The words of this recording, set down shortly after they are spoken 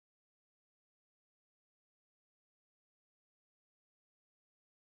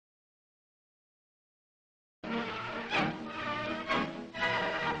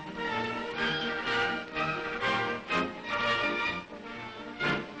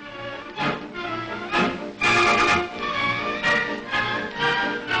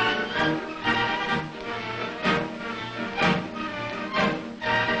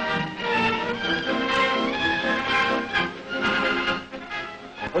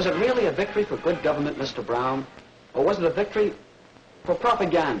Was it really a victory for good government, Mr. Brown? Or was it a victory for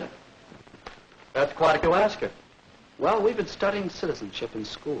propaganda? That's quite a go ask it. Well, we've been studying citizenship in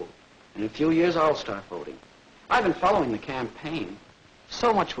school. In a few years, I'll start voting. I've been following the campaign.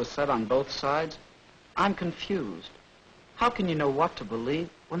 So much was said on both sides. I'm confused. How can you know what to believe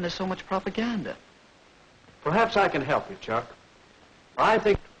when there's so much propaganda? Perhaps I can help you, Chuck. I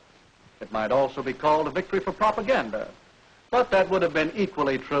think it might also be called a victory for propaganda. But that would have been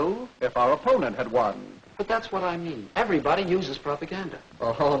equally true if our opponent had won. But that's what I mean. Everybody uses propaganda.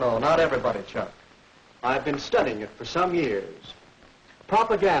 Oh, no, not everybody, Chuck. I've been studying it for some years.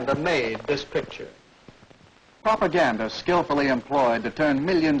 Propaganda made this picture. Propaganda skillfully employed to turn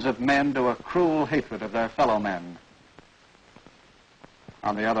millions of men to a cruel hatred of their fellow men.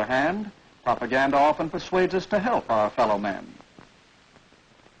 On the other hand, propaganda often persuades us to help our fellow men.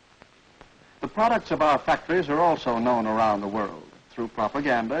 The products of our factories are also known around the world through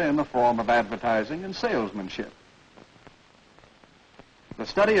propaganda in the form of advertising and salesmanship. The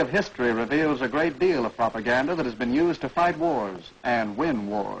study of history reveals a great deal of propaganda that has been used to fight wars and win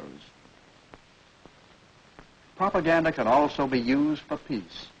wars. Propaganda can also be used for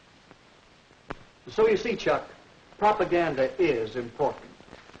peace. So you see, Chuck, propaganda is important.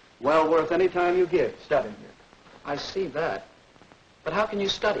 Well worth any time you give studying it. I see that. But how can you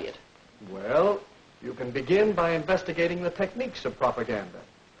study it? Well, you can begin by investigating the techniques of propaganda.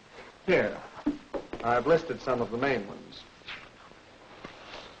 Here, I've listed some of the main ones.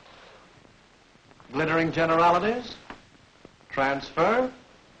 Glittering generalities, transfer,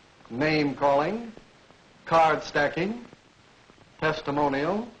 name calling, card stacking,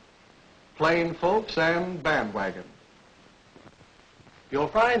 testimonial, plain folks, and bandwagon. You'll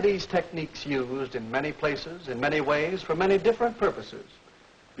find these techniques used in many places, in many ways, for many different purposes.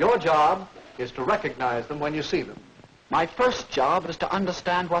 Your job is to recognize them when you see them. My first job is to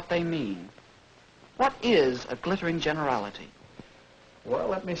understand what they mean. What is a glittering generality? Well,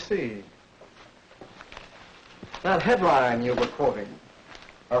 let me see. That headline you were quoting,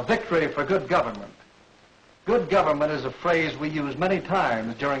 a victory for good government. Good government is a phrase we use many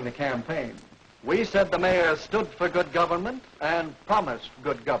times during the campaign. We said the mayor stood for good government and promised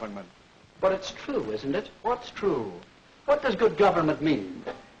good government. But it's true, isn't it? What's true? What does good government mean?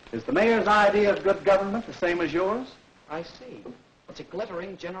 Is the mayor's idea of good government the same as yours? I see. It's a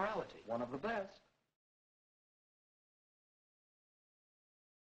glittering generality. One of the best.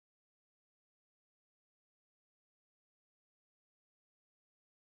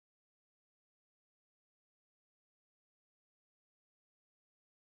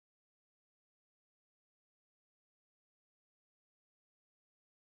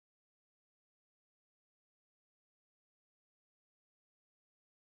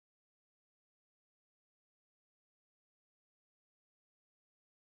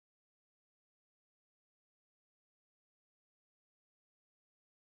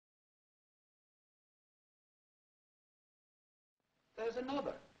 There's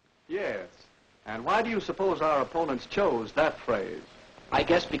another. Yes. And why do you suppose our opponents chose that phrase? I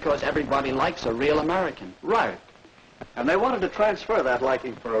guess because everybody likes a real American. Right. And they wanted to transfer that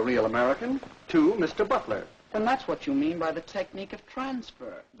liking for a real American to Mr. Butler. Then that's what you mean by the technique of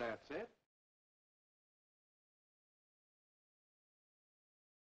transfer. That's it.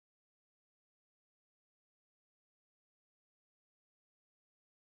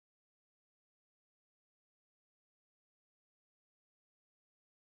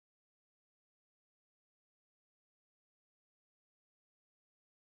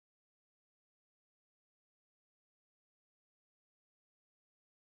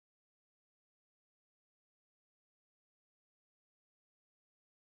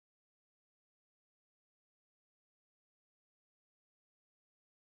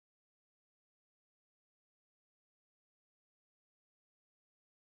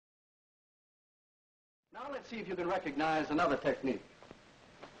 Now let's see if you can recognize another technique.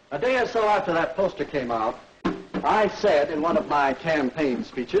 A day or so after that poster came out, I said in one of my campaign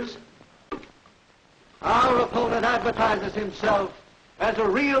speeches, our opponent advertises himself as a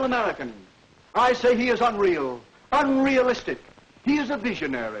real American. I say he is unreal, unrealistic. He is a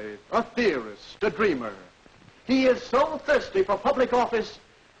visionary, a theorist, a dreamer. He is so thirsty for public office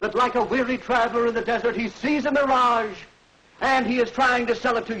that like a weary traveler in the desert, he sees a mirage, and he is trying to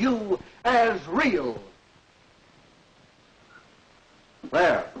sell it to you as real.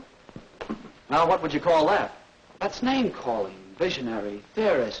 There. Now, what would you call that? That's name-calling, visionary,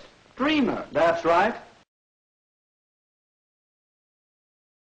 theorist, dreamer. That's right.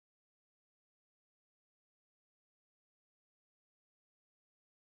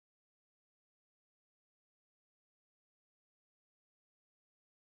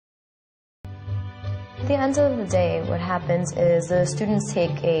 At the end of the day, what happens is the students take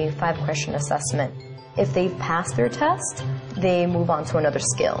a 5-question assessment. If they've passed their test, they move on to another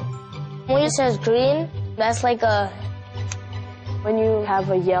skill. When it says green, that's like a... When you have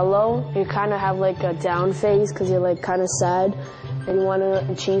a yellow, you kind of have like a down phase because you're like kind of sad and you want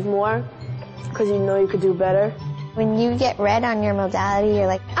to achieve more because you know you could do better. When you get red on your modality, you're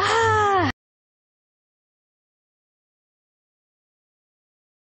like, ah!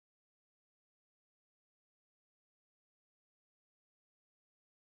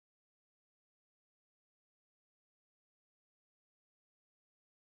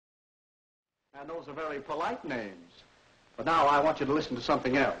 And those are very polite names. But now I want you to listen to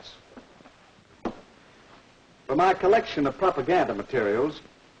something else. For my collection of propaganda materials,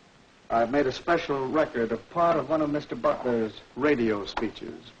 I've made a special record of part of one of Mr. Butler's radio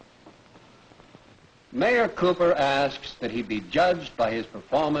speeches. Mayor Cooper asks that he be judged by his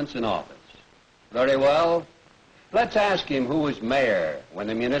performance in office. Very well. Let's ask him who was mayor when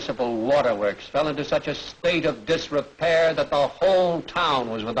the municipal waterworks fell into such a state of disrepair that the whole town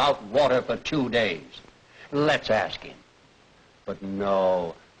was without water for 2 days. Let's ask him. But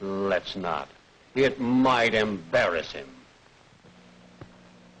no, let's not. It might embarrass him.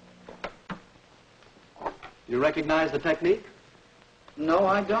 You recognize the technique? No,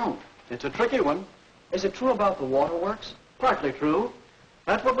 I don't. It's a tricky one. Is it true about the waterworks? Partly true.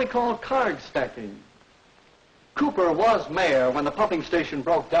 That's what we call card stacking. Cooper was mayor when the pumping station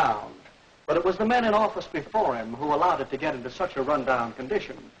broke down, but it was the men in office before him who allowed it to get into such a rundown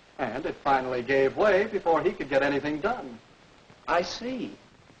condition, and it finally gave way before he could get anything done. I see.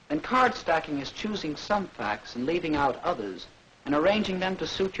 And card stacking is choosing some facts and leaving out others and arranging them to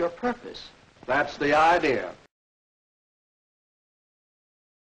suit your purpose. That's the idea.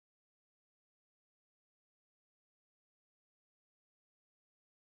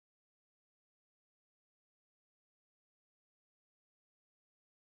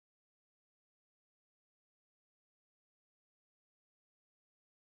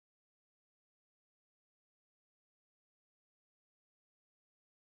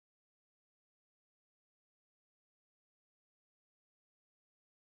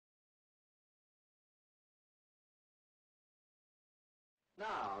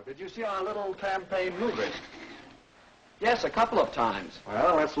 Now, did you see our little campaign movie? Yes, a couple of times.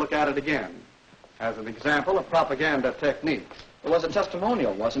 Well, let's look at it again as an example of propaganda techniques. It was a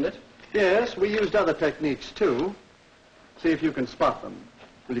testimonial, wasn't it? Yes, we used other techniques, too. See if you can spot them.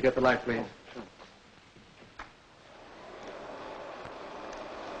 Will you get the light, please?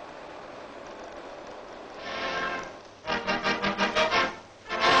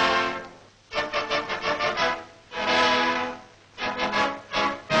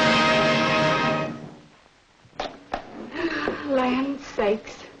 Land's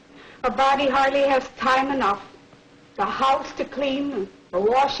sakes. A body hardly has time enough. The house to clean, and the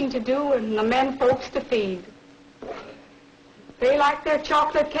washing to do, and the men folks to feed. They like their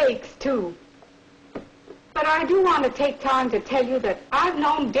chocolate cakes, too. But I do want to take time to tell you that I've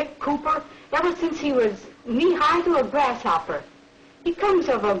known Dick Cooper ever since he was knee-high to a grasshopper. He comes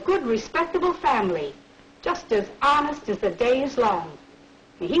of a good, respectable family, just as honest as the day is long.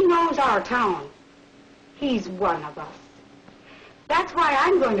 He knows our town. He's one of us. That's why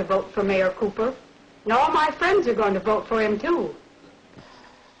I'm going to vote for Mayor Cooper. And all my friends are going to vote for him, too.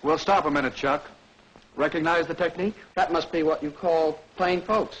 We'll stop a minute, Chuck. Recognize the technique? That must be what you call plain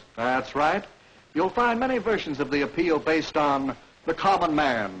folks. That's right. You'll find many versions of the appeal based on the common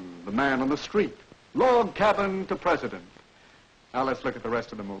man, the man on the street, log cabin to president. Now let's look at the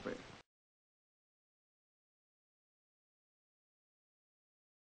rest of the movie.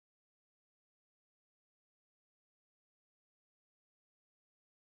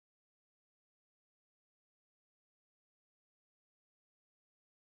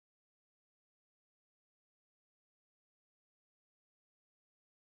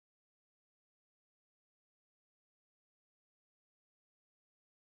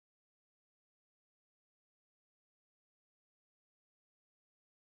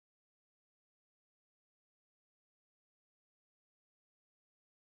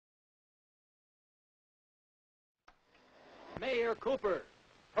 Mayor Cooper.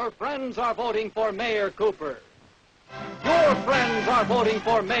 Her friends are voting for Mayor Cooper. Your friends are voting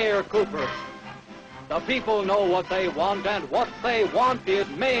for Mayor Cooper. The people know what they want, and what they want is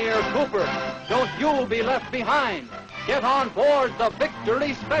Mayor Cooper. Don't you be left behind. Get on board the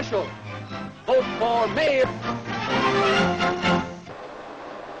Victory Special. Vote for Mayor...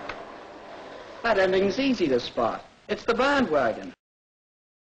 That ending's easy to spot. It's the bandwagon.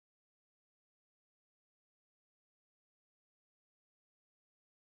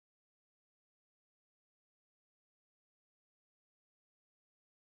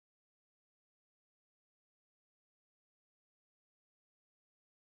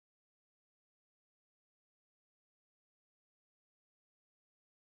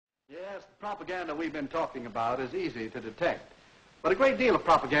 Yes, the propaganda we've been talking about is easy to detect. But a great deal of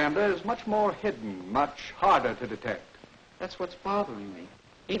propaganda is much more hidden, much harder to detect. That's what's bothering me.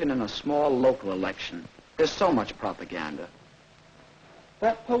 Even in a small local election, there's so much propaganda.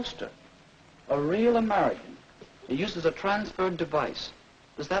 That poster, a real American. He uses a transferred device.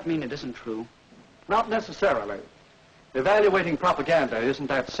 Does that mean it isn't true? Not necessarily. Evaluating propaganda isn't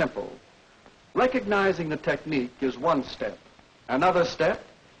that simple. Recognizing the technique is one step. Another step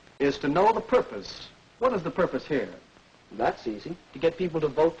is to know the purpose. What is the purpose here? That's easy. To get people to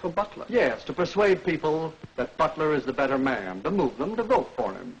vote for Butler. Yes, to persuade people that Butler is the better man, to move them to vote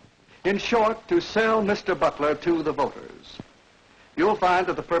for him. In short, to sell Mr. Butler to the voters. You'll find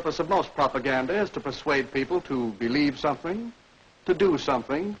that the purpose of most propaganda is to persuade people to believe something, to do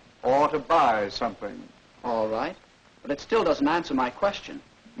something, or to buy something. All right. But it still doesn't answer my question.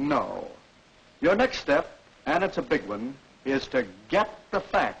 No. Your next step, and it's a big one, is to get the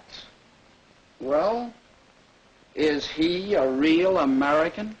facts. Well, is he a real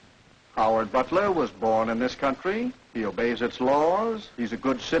American? Howard Butler was born in this country. He obeys its laws. He's a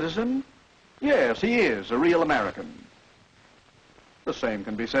good citizen. Yes, he is a real American. The same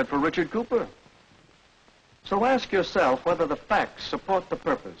can be said for Richard Cooper. So ask yourself whether the facts support the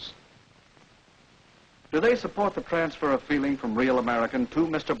purpose. Do they support the transfer of feeling from real American to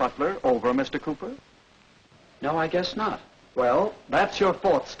Mr. Butler over Mr. Cooper? No, I guess not. Well, that's your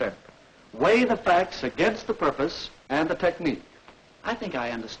fourth step. Weigh the facts against the purpose and the technique. I think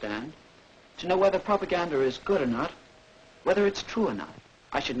I understand. To know whether propaganda is good or not, whether it's true or not,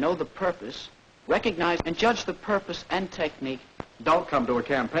 I should know the purpose, recognize and judge the purpose and technique. Don't come to a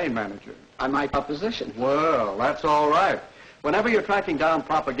campaign manager. On my opposition. Well, that's all right. Whenever you're tracking down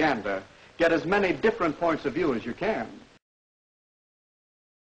propaganda, get as many different points of view as you can.